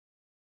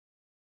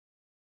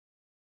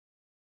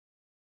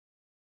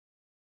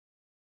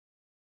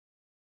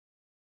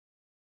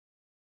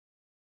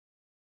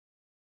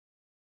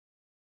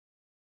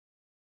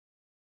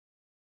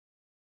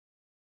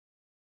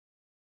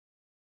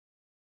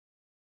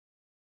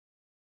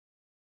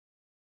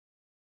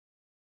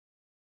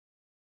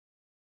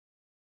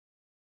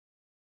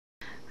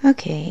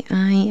Okay,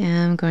 I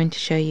am going to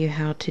show you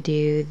how to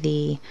do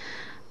the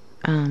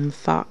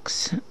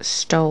fox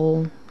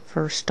stole,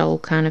 for stole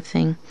kind of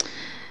thing,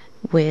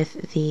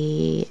 with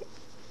the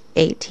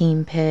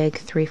 18 peg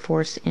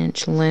 3/4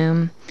 inch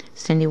loom,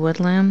 Cindy wood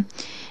loom,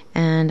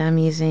 and I'm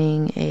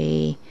using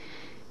a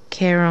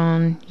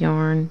Caron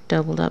yarn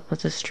doubled up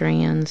with the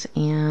strands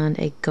and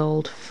a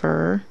gold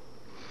fur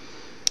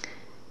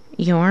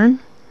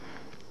yarn.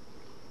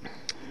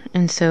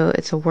 And so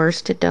it's a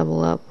worsted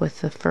double up with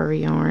the fur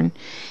yarn,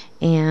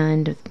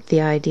 and the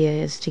idea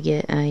is to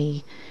get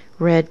a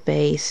red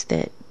base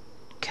that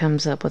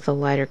comes up with a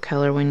lighter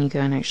color when you go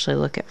and actually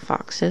look at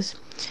foxes.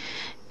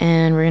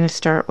 And we're going to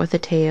start with the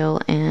tail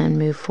and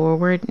move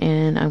forward,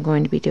 and I'm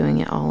going to be doing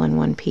it all in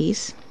one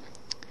piece.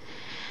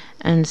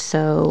 And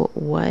so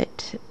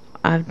what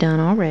I've done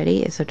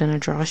already is I've done a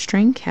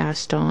drawstring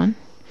cast on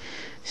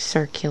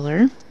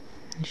circular,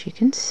 as you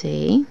can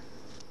see,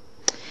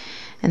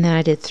 and then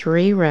I did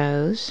 3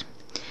 rows,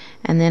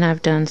 and then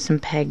I've done some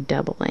peg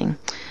doubling.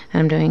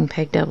 I'm doing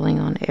peg doubling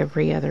on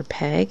every other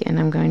peg, and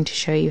I'm going to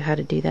show you how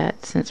to do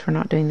that since we're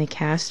not doing the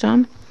cast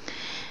on.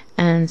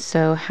 And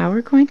so how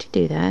we're going to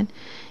do that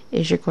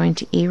is you're going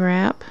to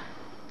E-wrap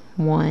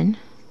one,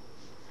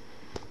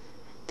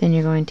 then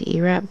you're going to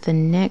E-wrap the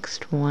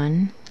next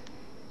one,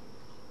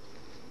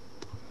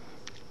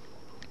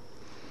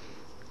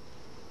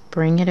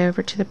 bring it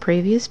over to the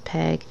previous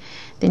peg,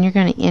 then you're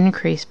going to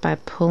increase by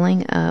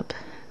pulling up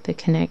the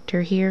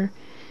connector here,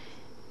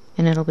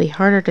 and it'll be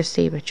harder to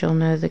see, but you'll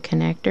know the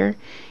connector.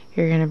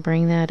 You're going to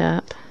bring that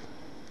up,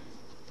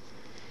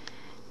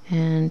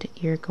 and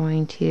you're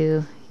going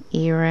to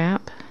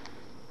E-wrap,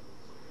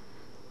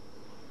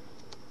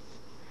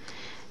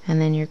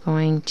 and then you're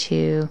going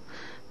to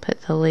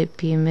put the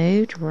loop you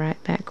moved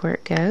right back where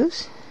it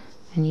goes,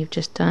 and you've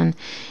just done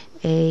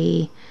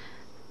a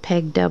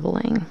peg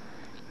doubling.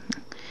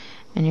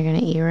 And you're going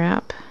to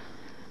E-wrap,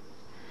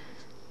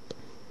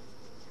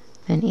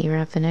 then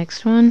E-wrap the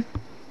next one,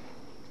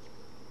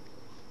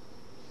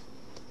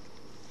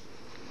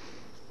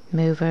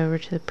 move over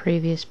to the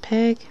previous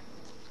peg,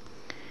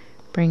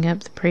 bring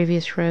up the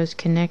previous row's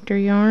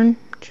connector yarn,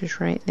 which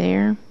is right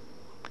there.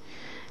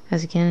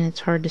 As again, it's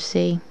hard to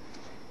see,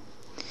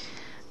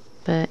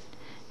 but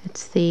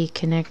it's the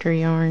connector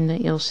yarn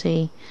that you'll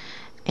see,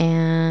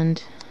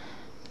 and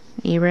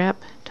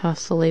E-wrap,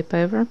 toss the loop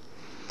over,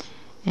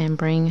 and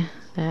bring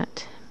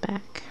that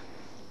back.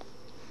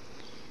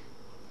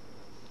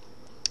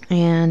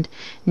 And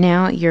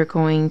now you're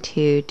going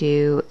to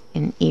do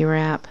an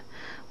E-wrap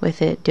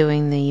with it,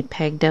 doing the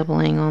peg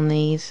doubling on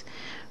these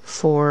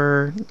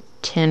for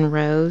 10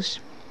 rows.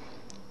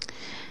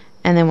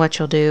 And then what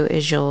you'll do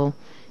is you'll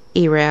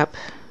E-wrap,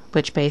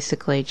 which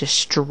basically just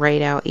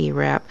straight out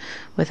E-wrap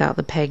without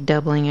the peg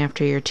doubling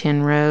after your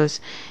 10 rows,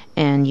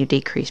 and you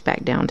decrease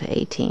back down to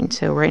 18.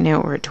 So right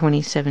now we're at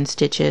 27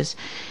 stitches,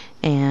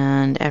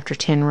 and after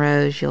 10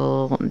 rows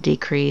you'll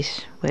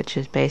decrease, which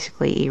is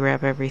basically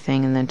E-wrap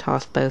everything and then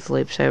toss both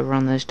loops over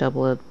on those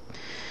doubled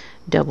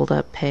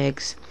up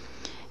pegs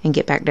and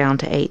get back down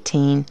to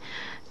 18,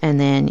 and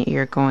then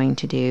you're going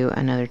to do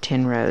another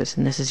 10 rows,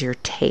 and this is your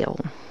tail.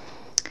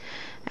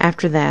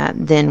 After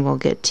that, then we'll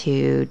get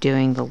to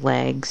doing the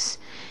legs,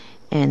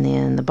 and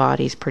then the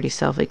body's pretty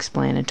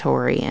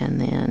self-explanatory, and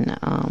then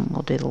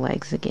we'll do the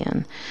legs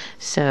again.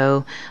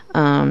 So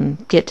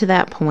get to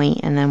that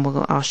point, and then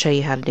I'll show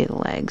you how to do the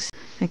legs.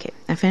 Okay,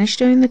 I finished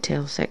doing the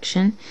tail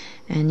section,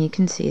 and you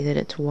can see that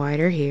it's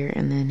wider here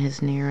and then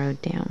has narrowed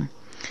down.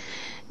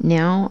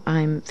 Now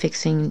I'm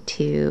fixing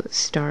to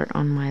start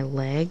on my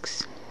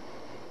legs,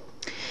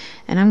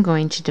 and I'm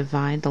going to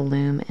divide the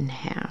loom in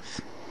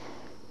half.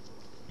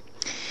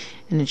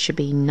 And it should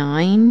be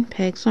 9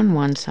 pegs on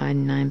one side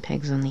and 9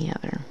 pegs on the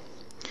other.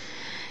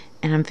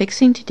 And I'm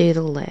fixing to do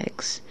the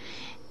legs,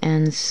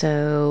 and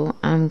so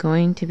I'm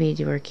going to be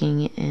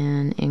working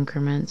in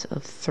increments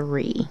of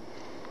 3.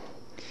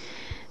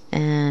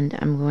 And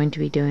I'm going to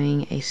be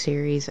doing a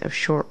series of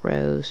short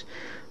rows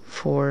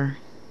for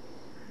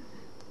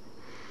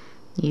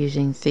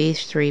using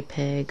these 3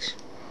 pegs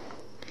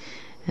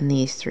and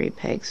these 3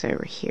 pegs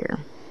over here.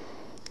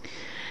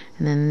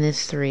 And then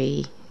this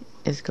 3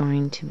 is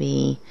going to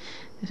be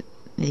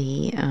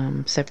the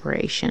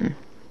separation.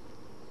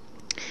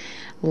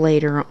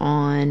 Later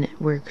on,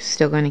 we're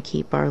still going to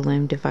keep our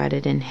loom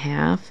divided in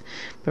half,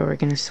 but we're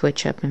going to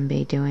switch up and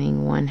be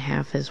doing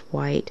 1/2 is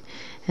white,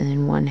 and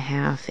then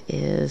 1/2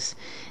 is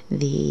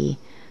the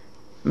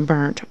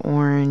burnt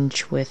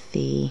orange with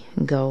the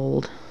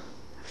gold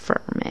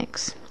fur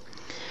mix.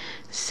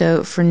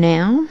 So for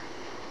now,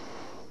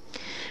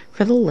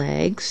 for the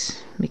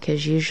legs,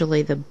 because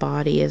usually the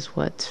body is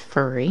what's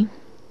furry,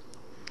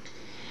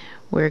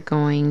 we're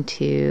going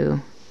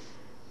to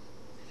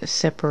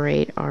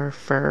separate our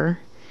fur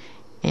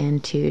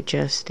into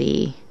just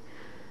the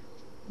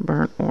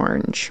burnt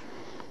orange.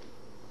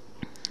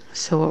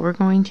 So what we're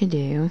going to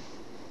do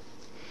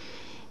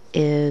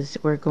is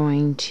we're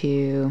going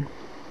to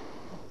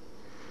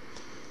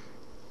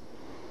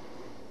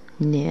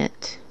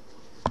knit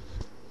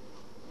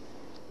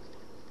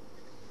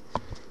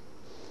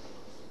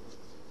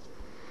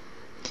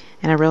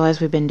And I realize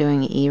we've been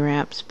doing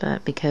E-wraps,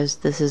 but because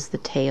this is the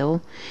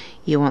tail,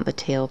 you want the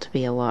tail to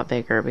be a lot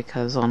bigger,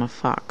 because on a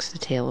fox the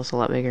tail is a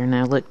lot bigger. And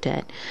I looked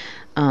at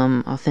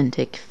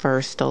authentic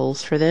fur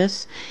stoles for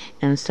this,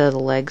 and so the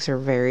legs are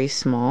very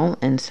small,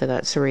 and so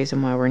that's the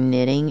reason why we're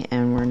knitting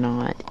and we're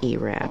not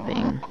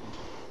E-wrapping.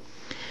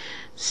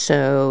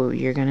 So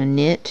you're going to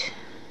knit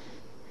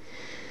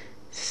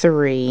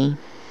 3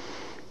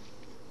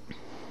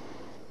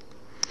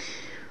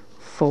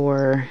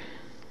 for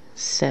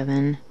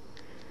 7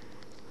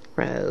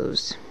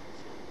 rows.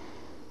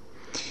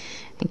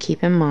 And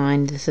keep in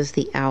mind, this is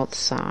the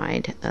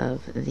outside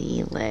of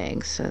the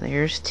legs. So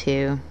there's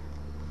 2,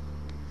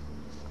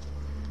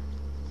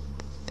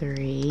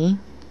 3,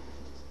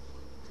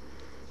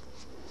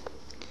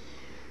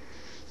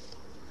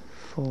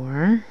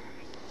 4,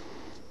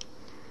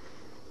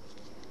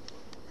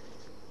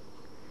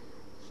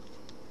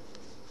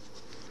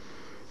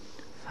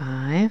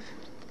 5,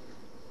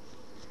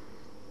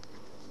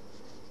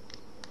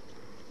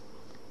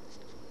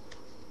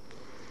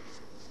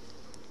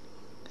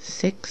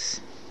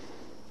 6,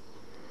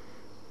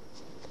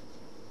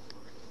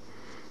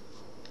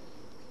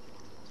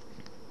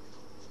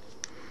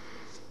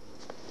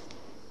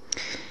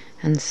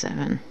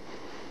 7.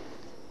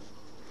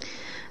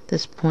 At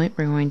this point,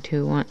 we're going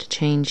to want to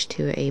change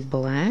to a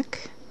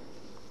black,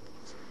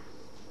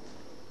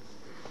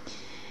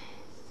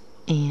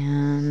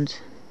 and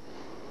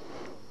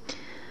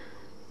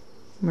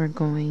we're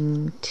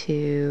going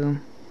to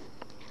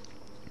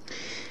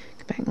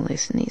go back and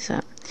loosen these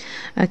up.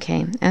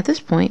 Okay, at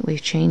this point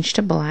we've changed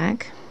to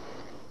black,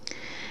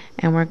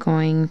 and we're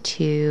going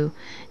to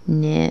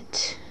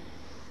knit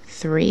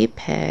 3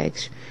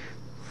 pegs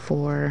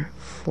for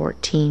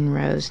 14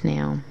 rows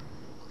now.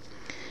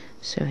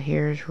 So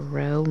here's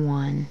row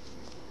 1,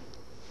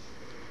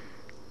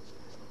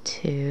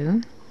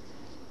 2,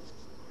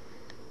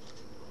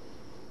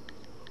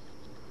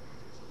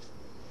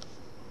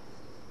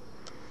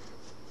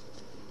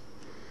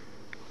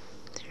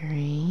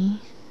 3,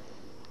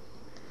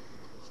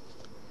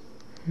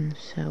 and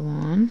so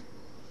on.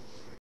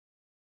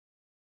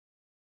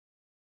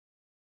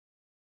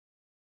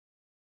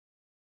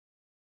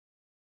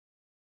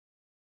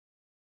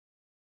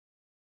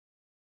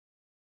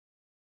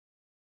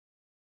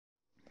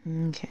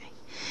 Okay,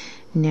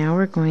 now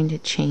we're going to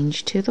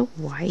change to the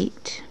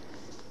white,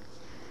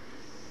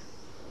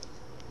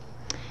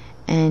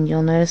 and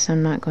you'll notice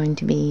I'm not going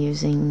to be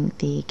using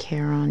the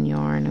Caron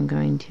yarn. I'm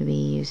going to be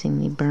using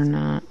the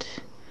Burnout.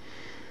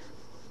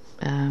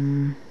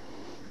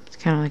 It's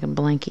kind of like a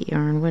blanket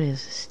yarn. What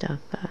is this stuff?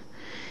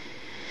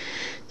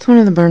 It's one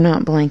of the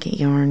Burnout blanket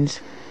yarns.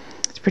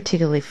 It's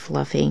particularly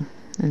fluffy.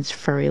 It's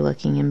furry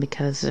looking, and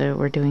because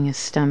we're doing a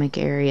stomach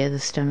area, the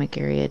stomach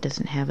area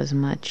doesn't have as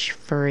much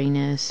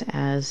furriness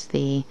as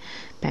the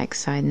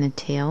backside and the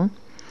tail.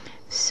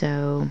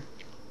 So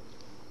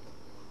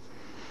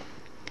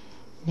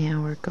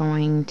now we're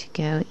going to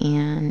go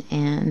in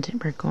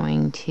and we're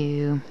going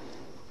to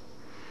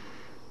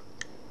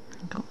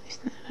go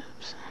loosen that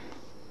up. So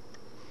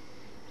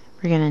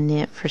we're going to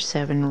knit for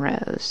 7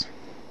 rows.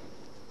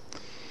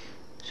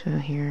 So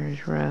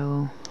here's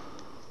row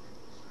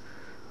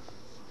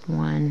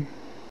 1,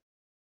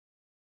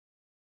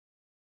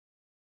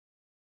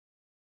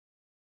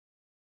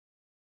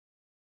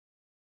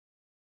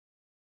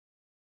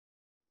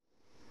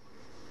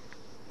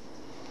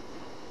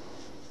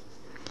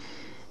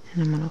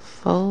 and I'm going to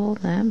fold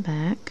that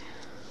back.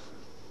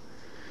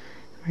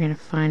 We're going to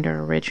find our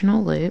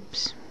original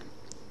loops.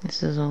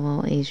 This is a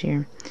little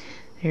easier.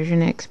 There's your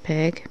next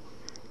peg,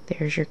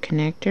 there's your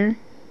connector,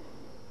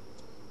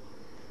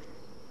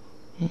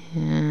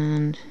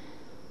 and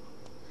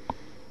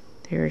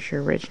there's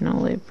your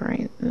original loop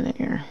right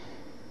there.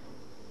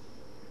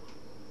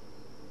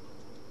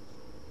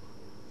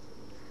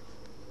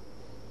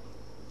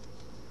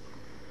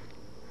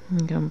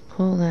 I'm going to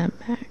pull that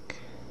back.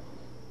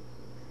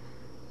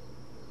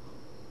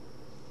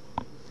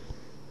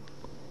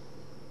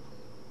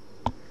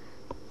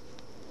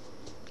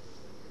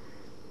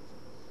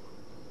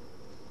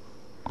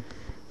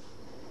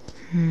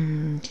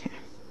 Okay.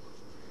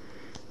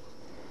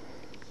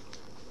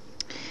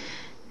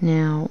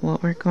 Now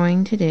what we're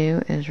going to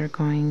do is we're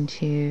going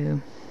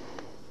to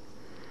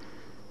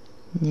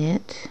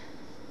knit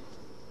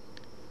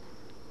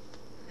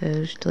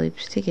those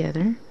loops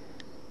together.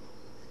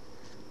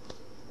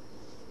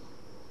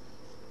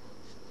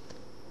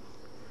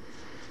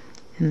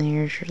 And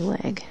there's your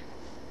leg.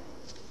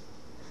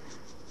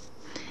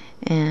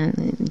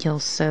 And you'll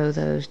sew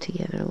those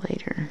together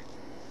later.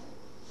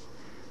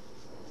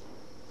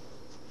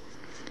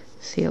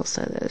 So you'll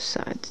sew those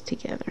sides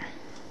together.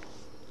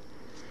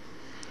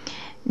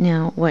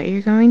 Now what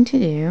you're going to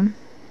do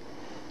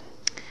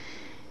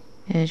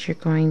is you're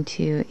going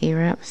to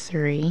E-wrap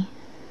 3,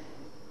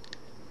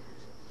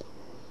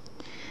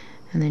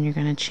 and then you're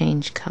going to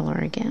change color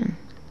again.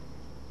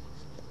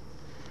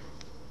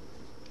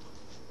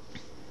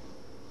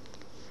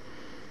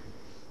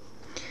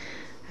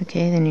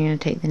 Okay, then you're going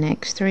to take the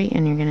next 3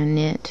 and you're going to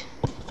knit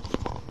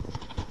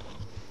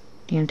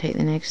You're going to take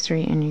the next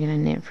 3 and you're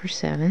going to knit for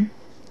 7.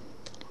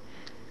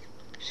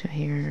 So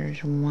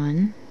here's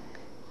 1,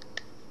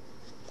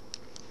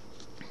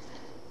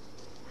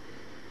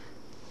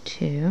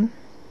 2,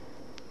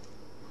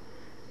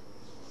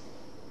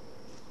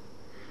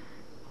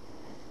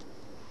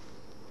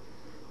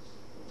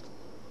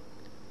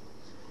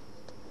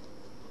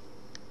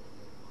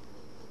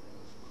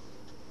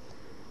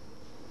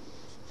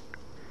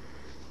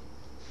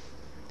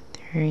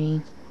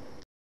 3,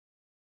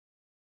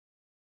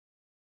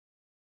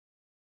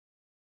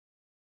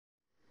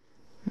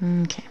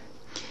 okay.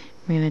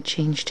 We're going to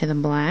change to the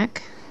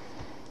black.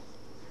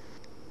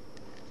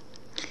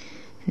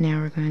 Now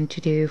we're going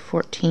to do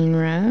 14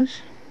 rows.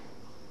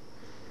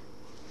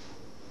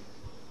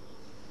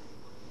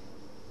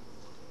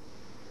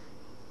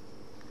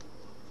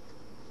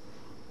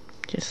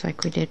 Just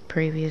like we did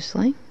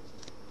previously.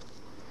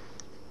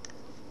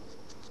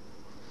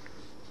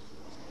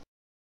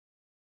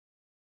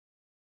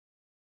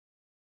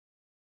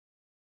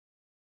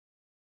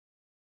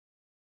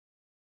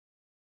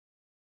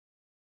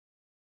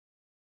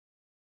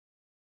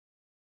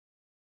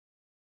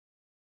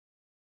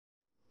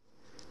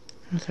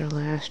 That's our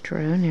last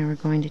row. Now we're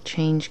going to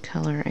change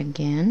color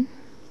again.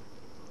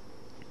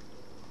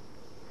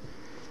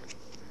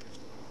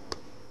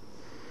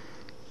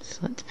 So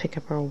let's pick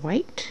up our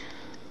white.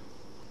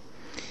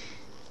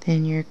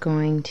 Then you're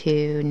going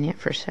to knit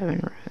for 7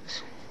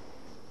 rows.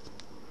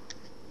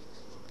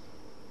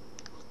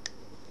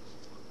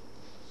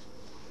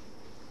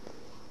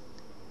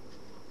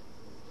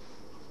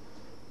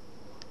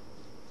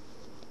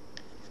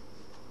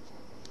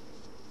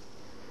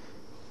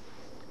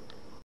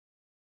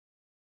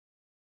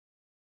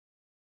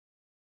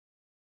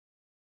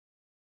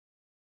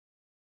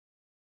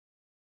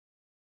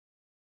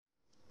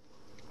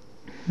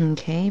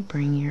 Okay,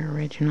 bring your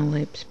original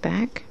loops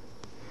back.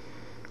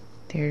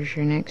 There's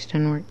your next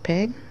unworked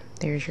peg.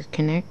 There's your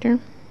connector.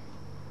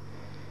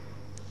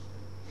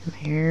 And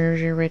here's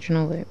your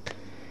original loop.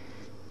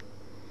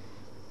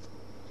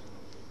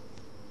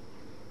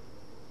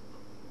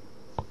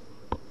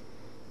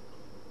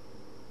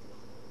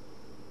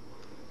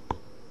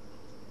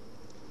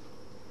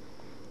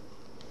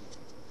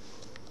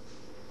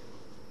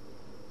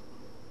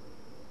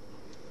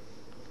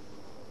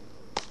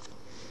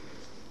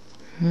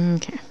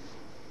 Okay.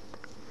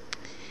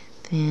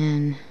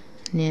 Then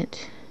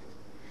knit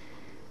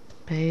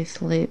both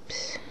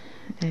loops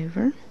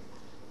over.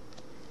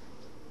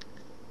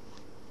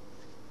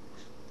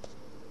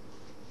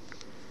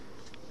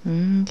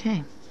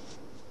 Okay.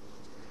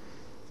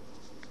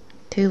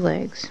 2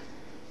 legs.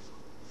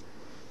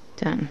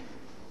 Done.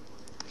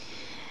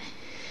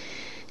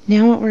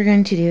 Now what we're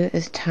going to do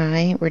is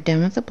tie. We're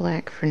done with the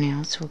black for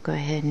now, so we'll go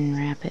ahead and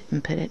wrap it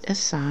and put it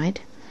aside.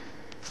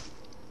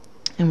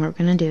 And what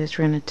we're going to do is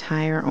we're going to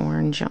tie our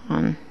orange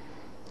on.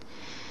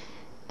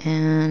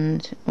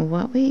 And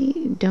what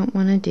we don't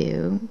want to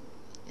do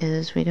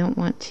is we don't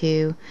want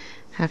to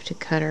have to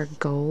cut our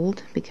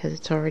gold because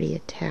it's already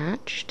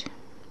attached.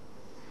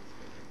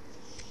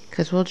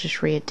 Because we'll just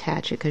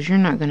reattach it because you're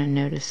not going to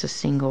notice a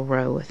single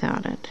row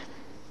without it.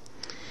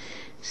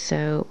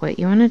 So what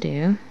you want to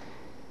do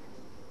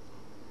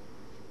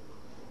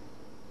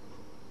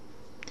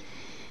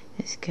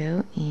is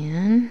go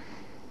in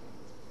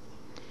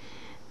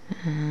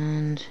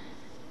and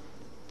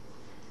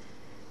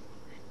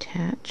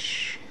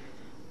attach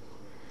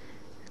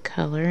the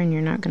color, and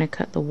you're not going to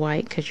cut the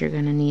white because you're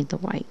going to need the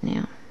white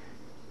now.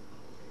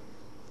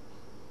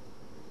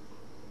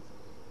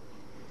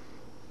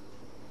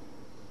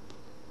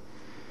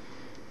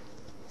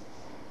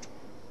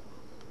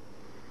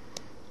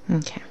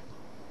 Okay.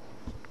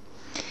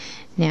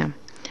 Now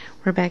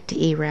we're back to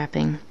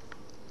E-wrapping.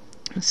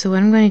 So what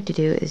I'm going to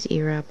do is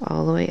E-wrap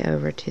all the way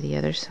over to the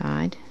other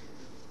side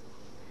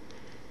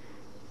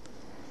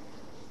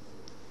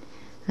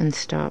and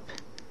stop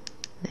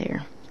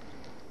there.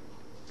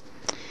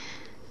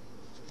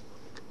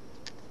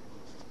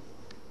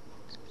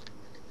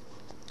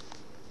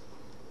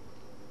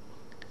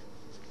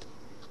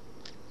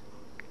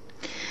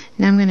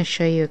 Now I'm going to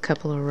show you a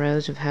couple of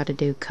rows of how to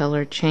do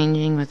color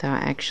changing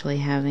without actually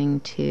having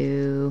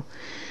to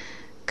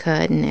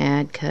cut and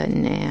add, cut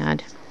and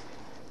add.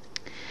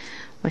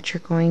 What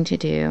you're going to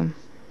do,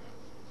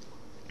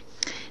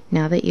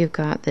 now that you've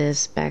got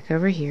this back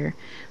over here,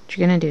 what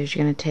you're going to do is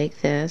you're going to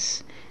take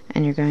this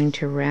and you're going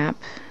to wrap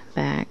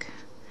back.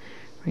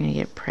 We're going to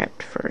get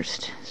prepped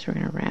first, so we're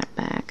going to wrap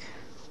back.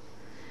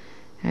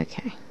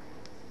 Okay.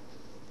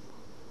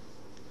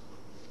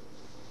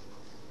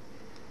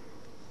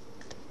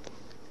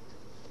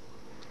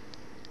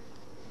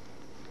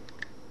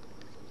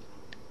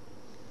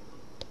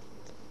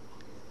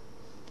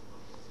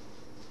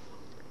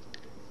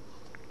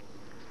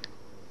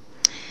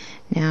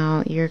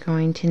 Now you're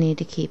going to need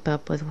to keep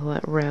up with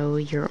what row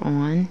you're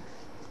on.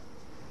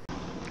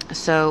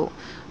 So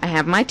I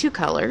have my 2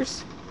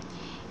 colors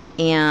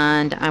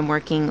and I'm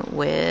working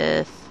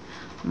with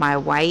my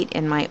white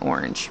and my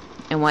orange.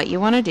 And what you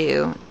want to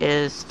do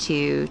is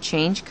to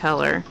change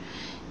color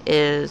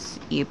is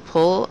you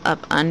pull the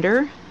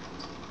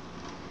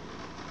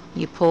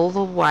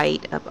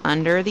white up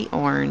under the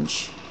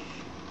orange,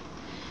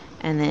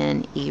 and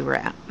then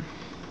E-wrap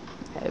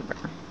over.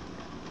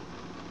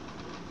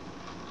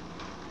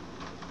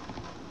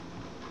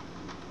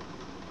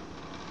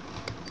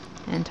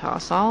 And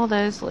toss all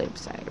those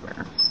loops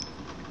over.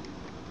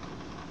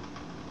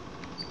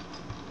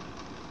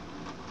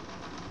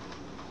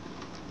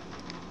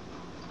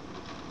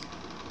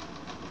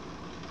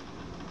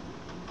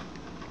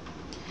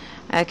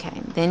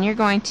 Okay, then you're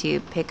going to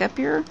pick up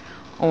your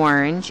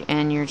orange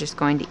and you're just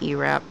going to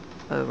E-wrap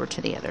over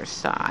to the other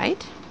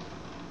side.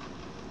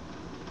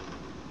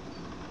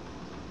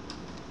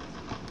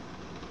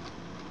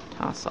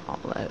 Toss all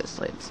those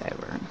loops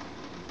over.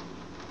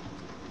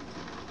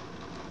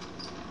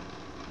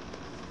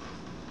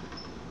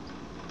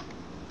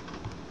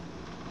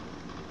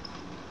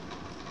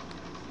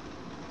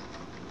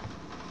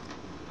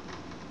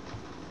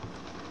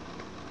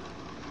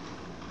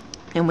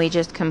 And we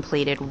just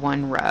completed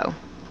one row.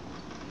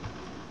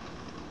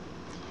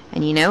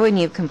 And you know when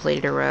you've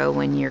completed a row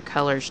when your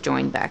colors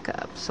join back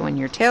up. So when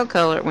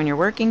your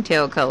working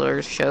tail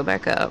colors show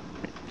back up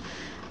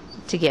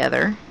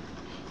together,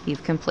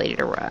 you've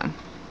completed a row.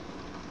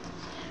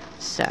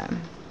 So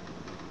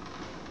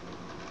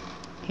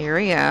here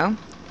we go.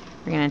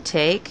 We're going to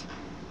take,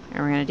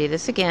 and we're going to do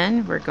this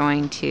again. We're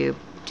going to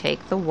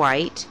take the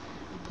white,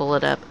 pull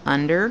it up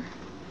under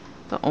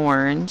the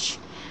orange,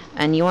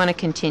 and you want to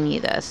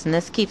continue this, and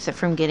this keeps it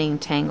from getting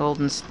tangled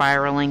and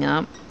spiraling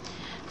up.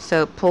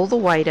 So pull the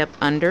white up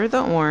under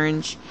the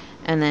orange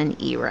and then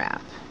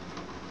E-wrap.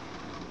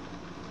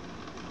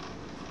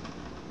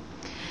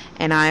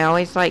 And I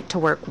always like to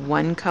work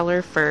one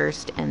color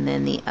first and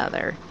then the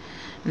other,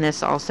 and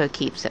this also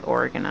keeps it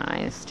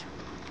organized.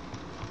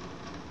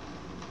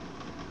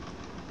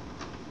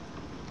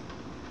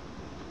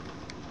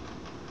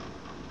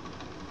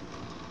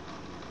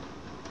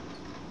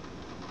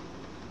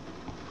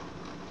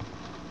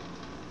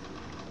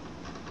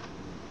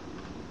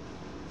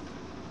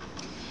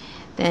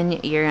 Then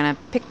you're going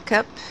to pick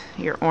up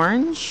your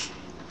orange,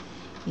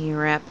 you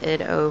wrap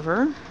it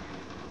over,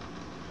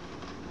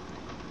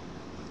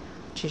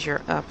 which is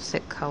your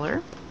opposite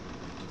color.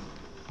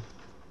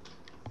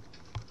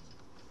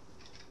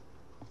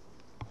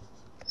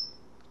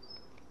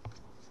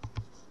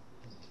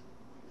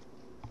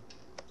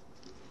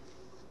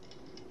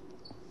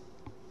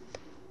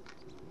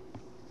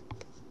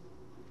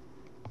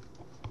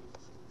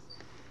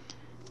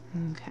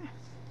 Okay.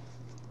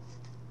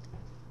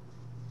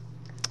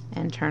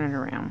 And turn it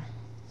around.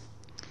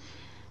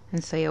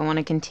 And so you'll want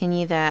to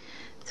continue that.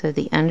 So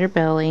the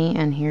underbelly,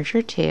 and here's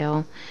your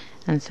tail,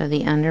 and so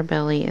the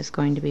underbelly is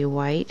going to be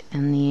white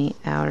and the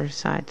outer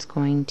side's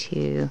going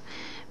to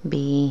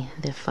be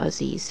the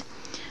fuzzies.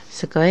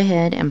 So go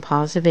ahead and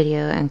pause the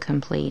video and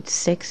complete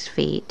 6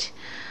 feet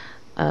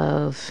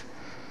of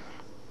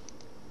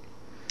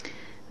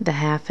the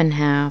half and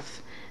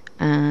half,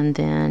 and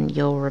then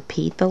you'll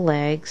repeat the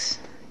legs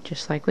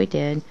just like we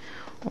did.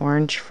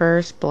 Orange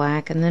first,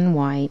 black, and then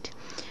white,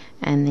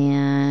 and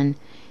then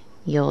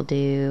you'll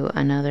do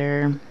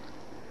another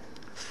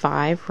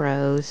 5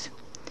 rows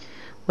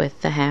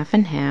with the half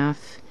and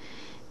half,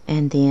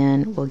 and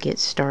then we'll get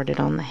started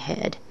on the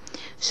head.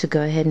 So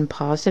go ahead and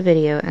pause the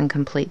video and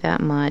complete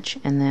that much,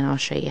 and then I'll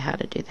show you how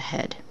to do the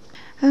head.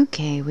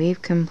 Okay,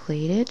 we've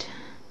completed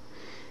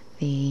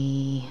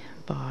the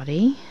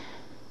body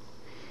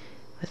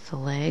with the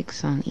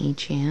legs on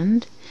each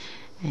end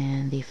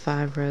and the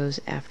 5 rows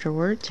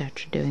afterwards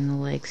after doing the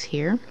legs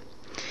here.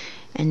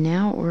 And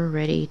now we're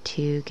ready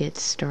to get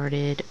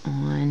started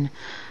on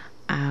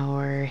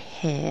our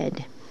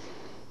head.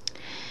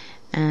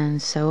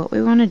 And so what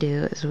we want to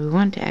do is we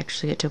want to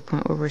actually get to a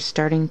point where we're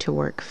starting to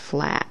work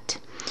flat.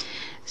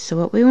 So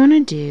what we want to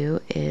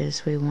do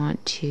is we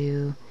want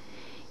to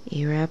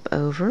E-wrap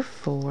over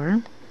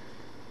 4,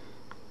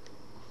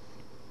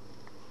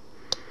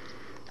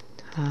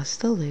 toss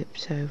the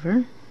loops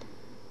over,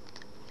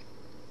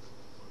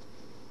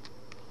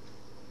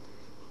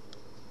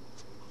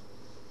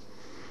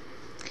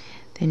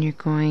 then you're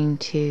going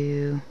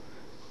to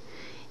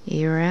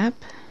E-wrap,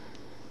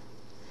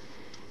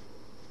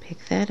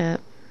 pick that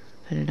up,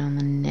 put it on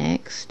the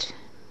next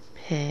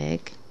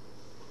peg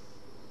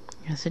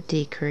as a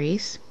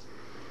decrease,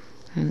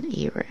 and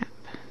E-wrap.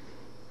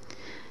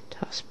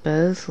 Toss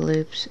both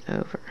loops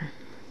over.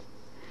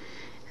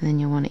 And then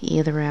you'll want to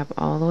either wrap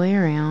all the way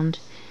around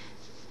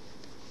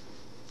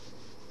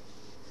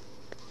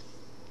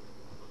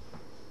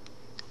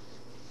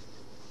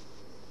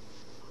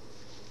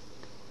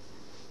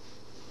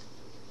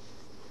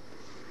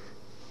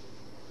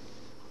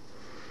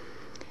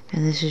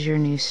and this is your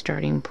new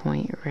starting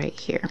point right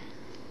here.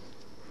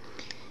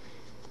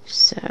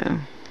 So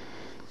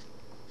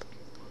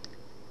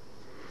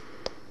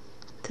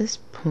at this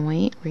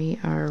point we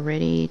are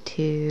ready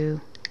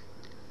to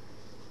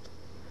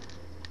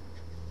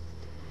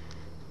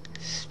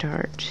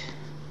start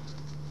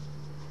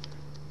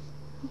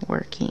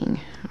working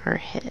our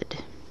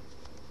head.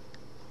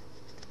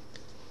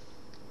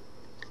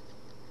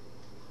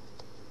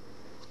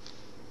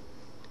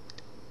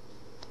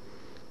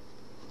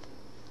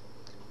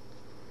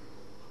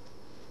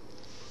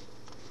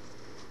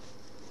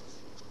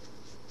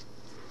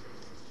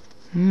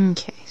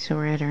 Okay, so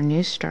we're at our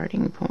new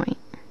starting point.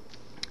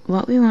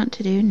 What we want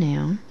to do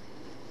now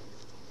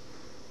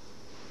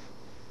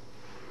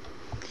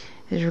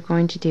is we're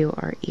going to do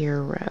our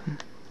ear row.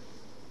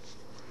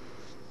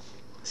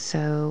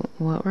 So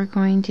what we're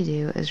going to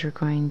do is we're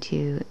going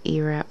to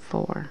E-wrap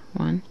 4.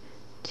 1,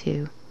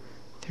 2,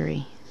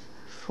 3,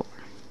 4.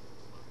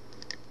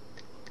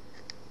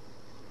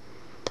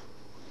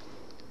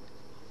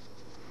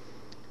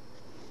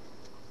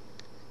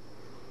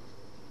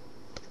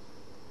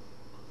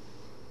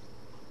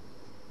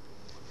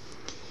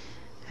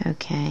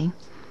 Okay,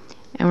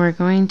 and we're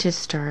going to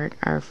start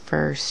our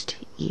first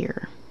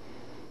ear.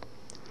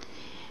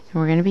 And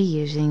we're going to be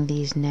using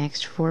these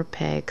next 4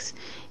 pegs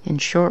in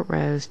short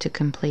rows to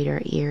complete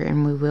our ear,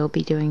 and we will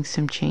be doing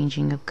some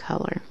changing of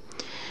color.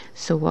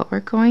 So what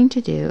we're going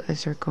to do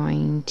is we're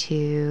going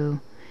to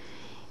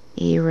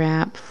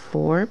E-wrap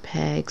 4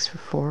 pegs for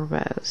 4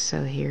 rows.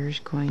 So here's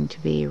going to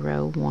be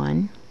row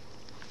 1.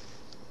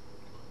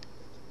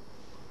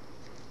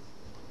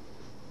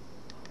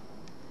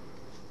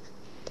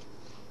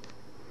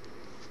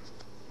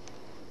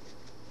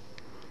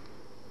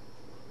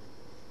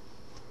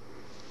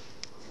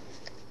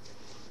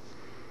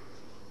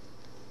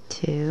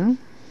 Two,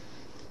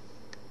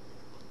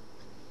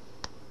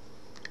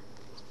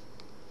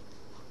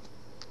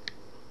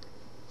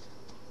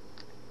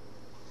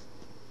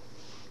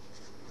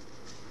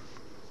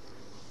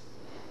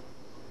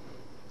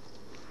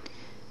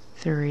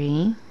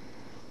 three,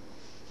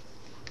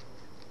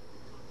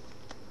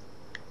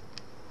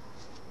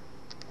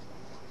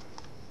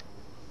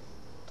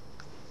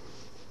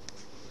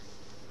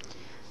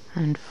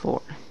 and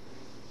 4.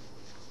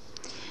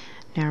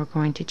 Now we're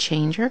going to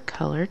change our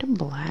color to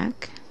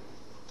black.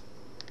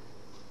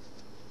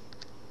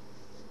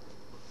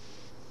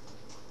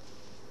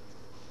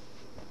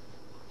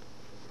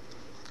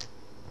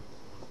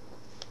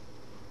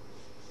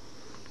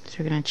 So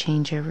we're going to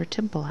change over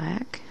to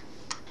black.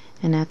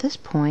 And at this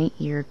point,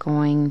 you're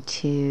going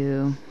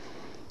to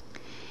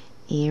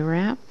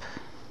E-wrap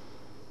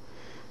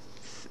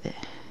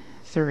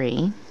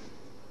 3.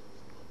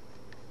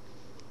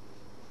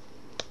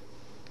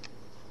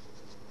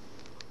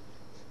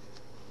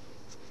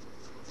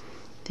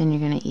 Then you're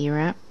going to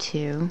E-wrap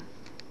 2.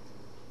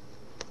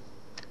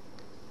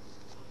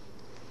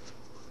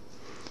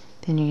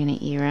 Then you're going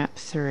to E-wrap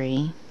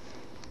 3.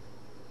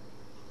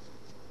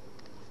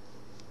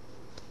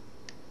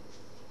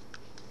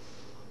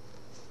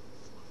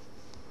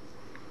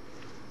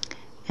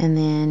 And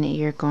then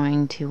you're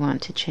going to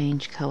want to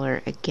change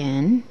color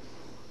again.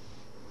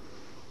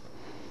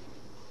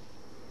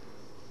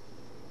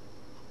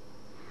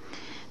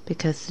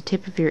 Because the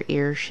tip of your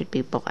ear should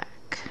be black.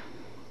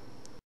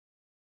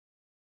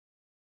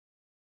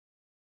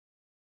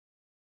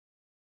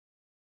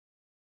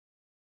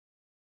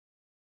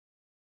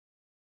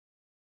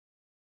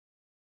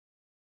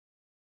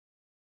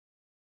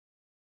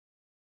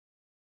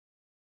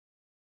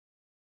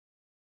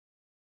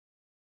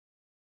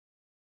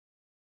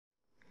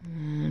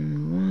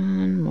 And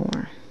one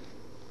more.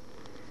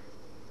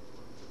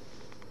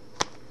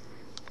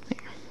 There.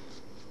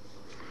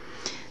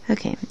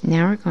 Okay,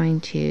 now we're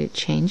going to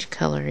change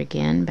color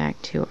again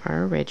back to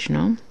our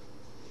original.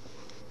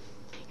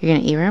 You're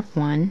going to E-wrap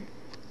 1.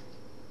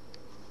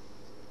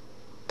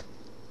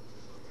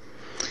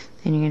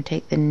 Then you're going to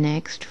take the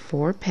next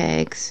 4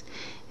 pegs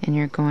and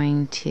you're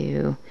going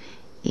to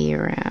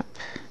E-wrap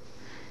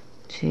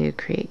to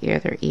create your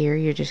other ear.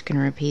 You're just going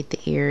to repeat the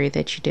ear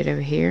that you did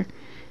over here,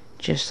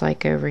 just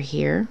like over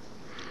here.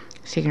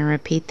 So you're going to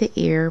repeat the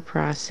ear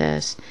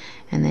process,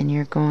 and then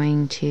you're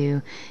going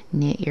to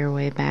knit your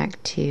way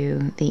back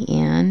to the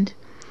end.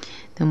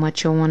 Then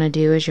what you'll want to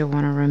do is you'll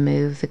want to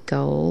remove the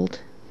gold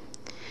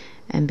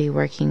and be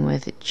working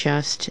with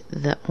just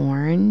the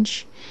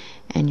orange,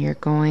 and you're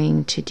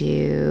going to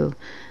do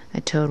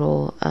a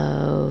total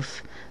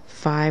of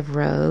 5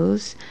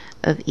 rows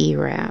of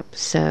E-wrap.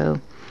 So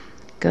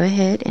go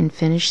ahead and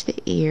finish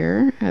the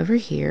ear over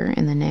here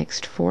in the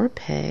next 4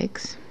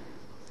 pegs,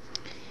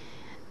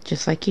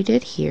 just like you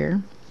did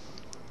here.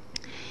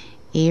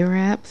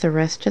 E-wrap the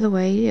rest of the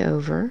way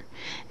over,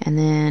 and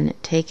then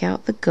take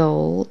out the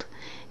gold,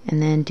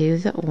 and then do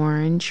the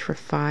orange for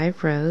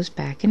 5 rows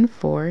back and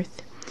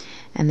forth,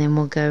 and then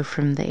we'll go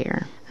from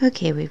there.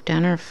 Okay, we've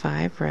done our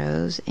 5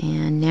 rows,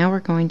 and now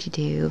we're going to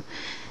do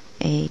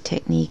a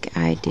technique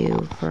I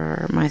do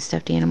for my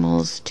stuffed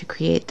animals to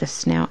create the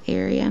snout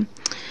area.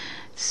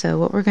 So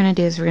what we're going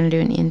to do is we're going to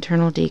do an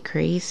internal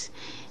decrease,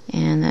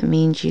 and that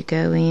means you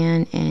go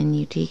in and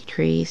you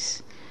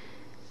decrease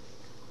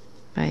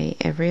by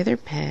every other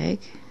peg.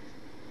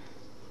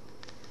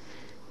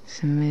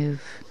 So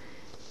move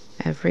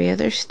every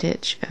other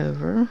stitch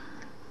over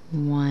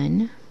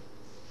 1.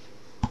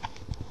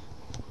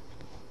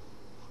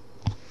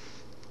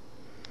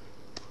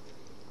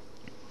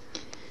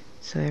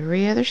 So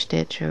every other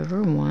stitch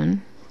over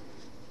 1.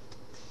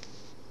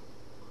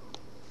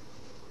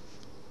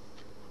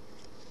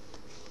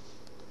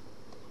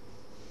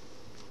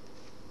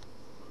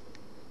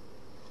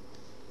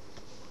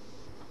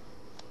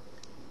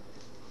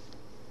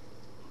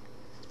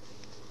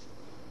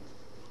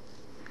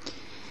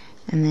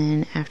 And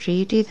then after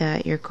you do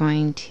that, you're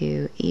going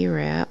to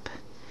E-wrap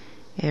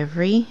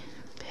every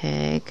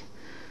peg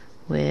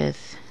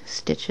with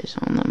stitches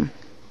on them.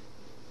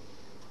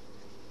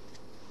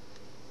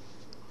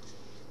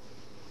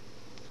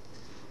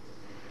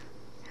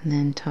 And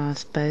then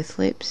toss both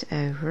loops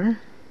over.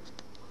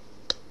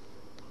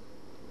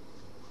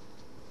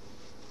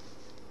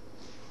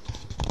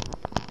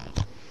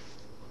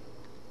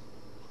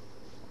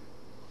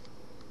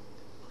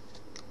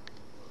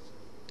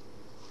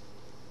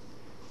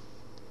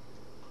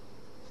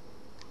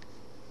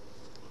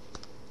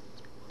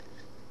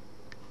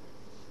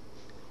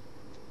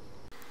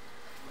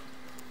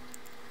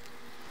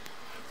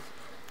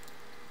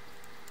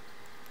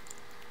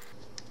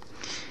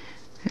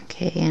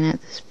 Okay, and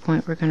at this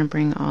point we're going to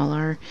bring all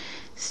our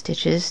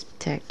stitches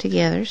tacked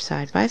together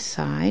side by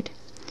side.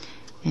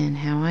 And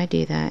how I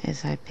do that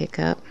is I pick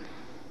up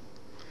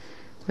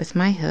with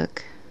my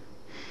hook,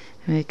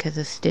 and because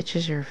the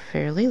stitches are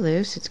fairly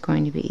loose, it's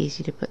going to be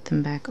easy to put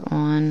them back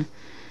on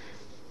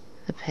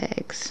the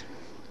pegs.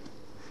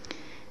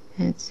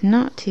 And it's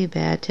not too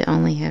bad to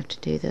only have to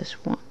do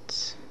this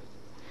once.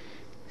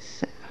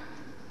 So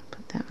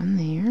put that one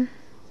there.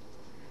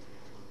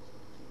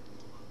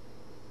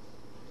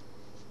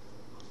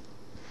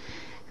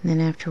 And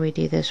then after we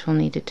do this, we'll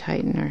need to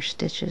tighten our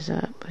stitches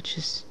up, which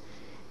is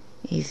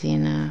easy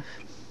enough.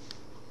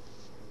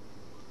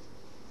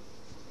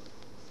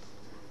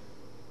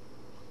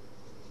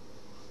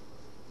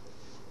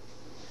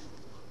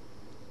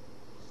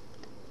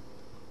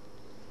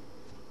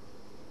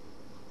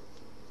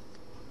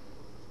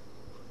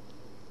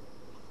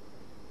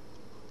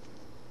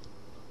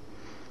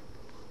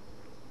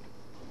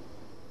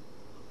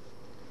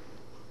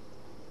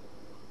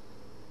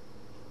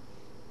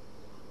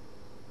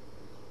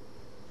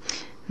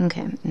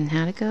 Okay, and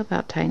how to go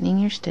about tightening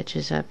your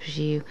stitches up is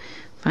you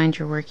find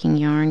your working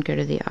yarn, go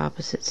to the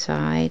opposite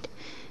side,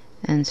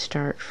 and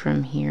start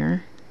from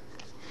here,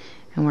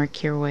 and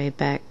work your way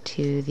back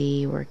to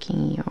the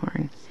working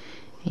yarn.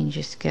 And you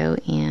just go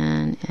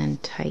in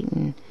and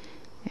tighten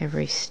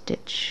every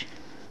stitch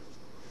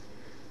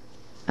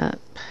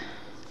up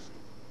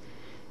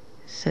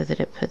so that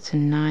it puts a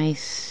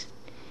nice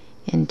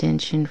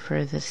indentation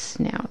for the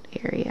snout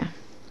area.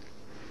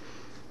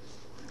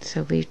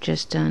 So we've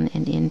just done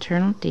an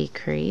internal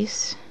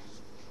decrease,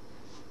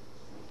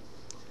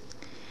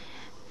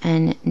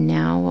 and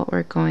now what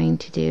we're going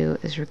to do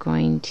is we're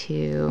going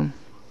to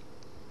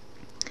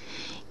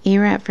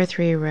E-wrap for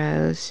 3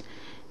 rows,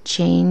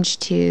 change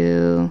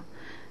to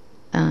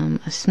a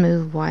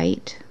smooth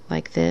white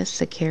like this,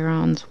 the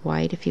Caron's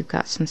white. If you've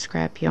got some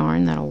scrap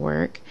yarn, that'll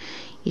work.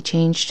 You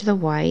change to the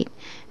white,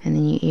 and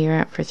then you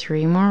E-wrap for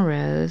 3 more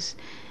rows,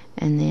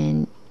 and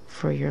then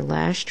for your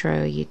last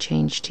row you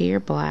change to your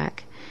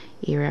black,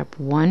 E-wrap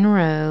 1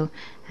 row,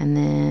 and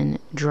then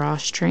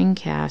drawstring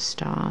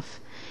cast off,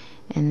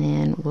 and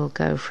then we'll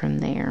go from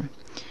there.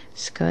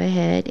 So go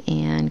ahead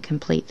and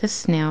complete the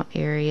snout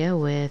area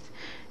with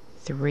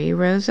 3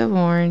 rows of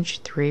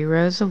orange, 3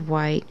 rows of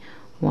white,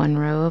 1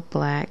 row of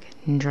black,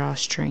 and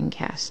drawstring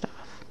cast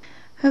off.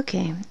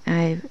 Okay,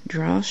 I've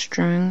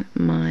drawstrung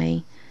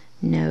my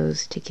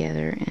nose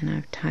together and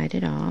I've tied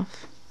it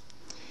off,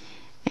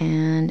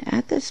 and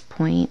at this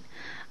point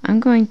I'm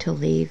going to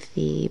leave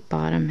the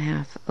bottom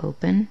half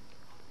open,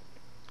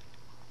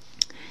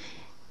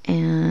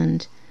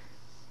 and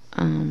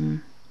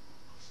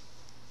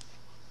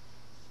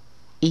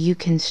you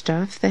can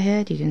stuff the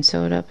head, you can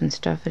sew it up and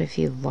stuff it if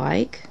you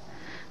like,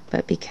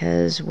 but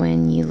because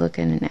when you look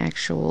at an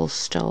actual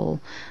stole,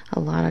 a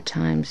lot of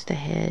times the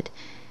head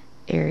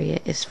area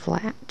is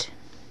flat.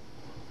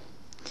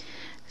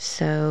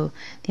 So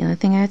the only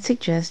thing I'd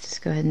suggest is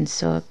go ahead and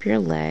sew up your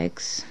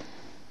legs,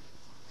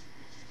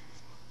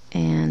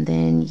 and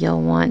then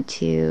you'll want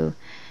to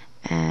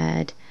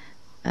add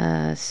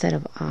a set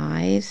of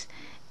eyes,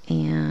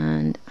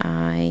 and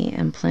I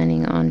am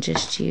planning on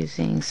just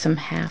using some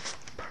half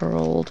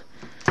pearled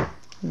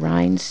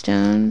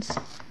rhinestones,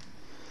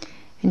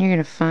 and you're going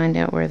to find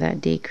out where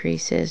that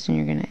decrease is, and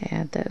you're going to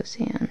add those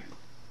in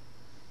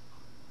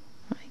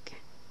like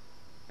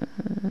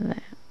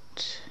that.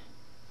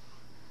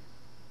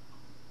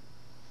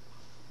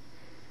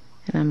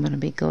 And I'm going to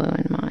be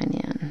gluing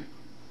mine in.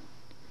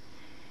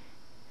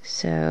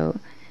 So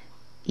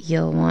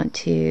you'll want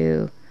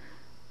to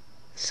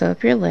sew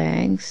up your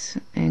legs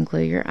and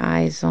glue your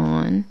eyes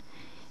on,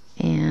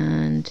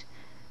 and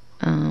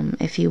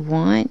if you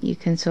want, you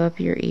can sew up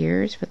your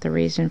ears, but the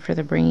reason for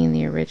the bringing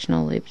the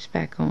original loops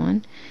back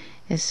on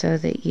is so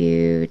that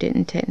you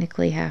didn't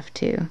technically have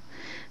to.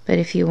 But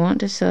if you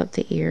want to sew up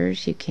the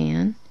ears, you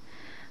can.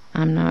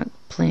 I'm not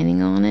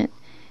planning on it,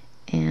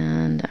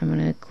 and I'm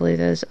going to glue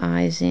those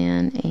eyes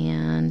in,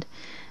 and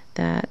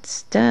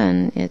that's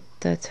done.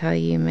 That's how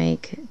you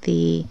make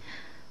the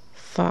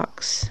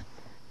fox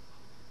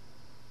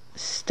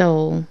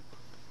stole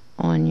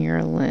on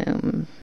your loom.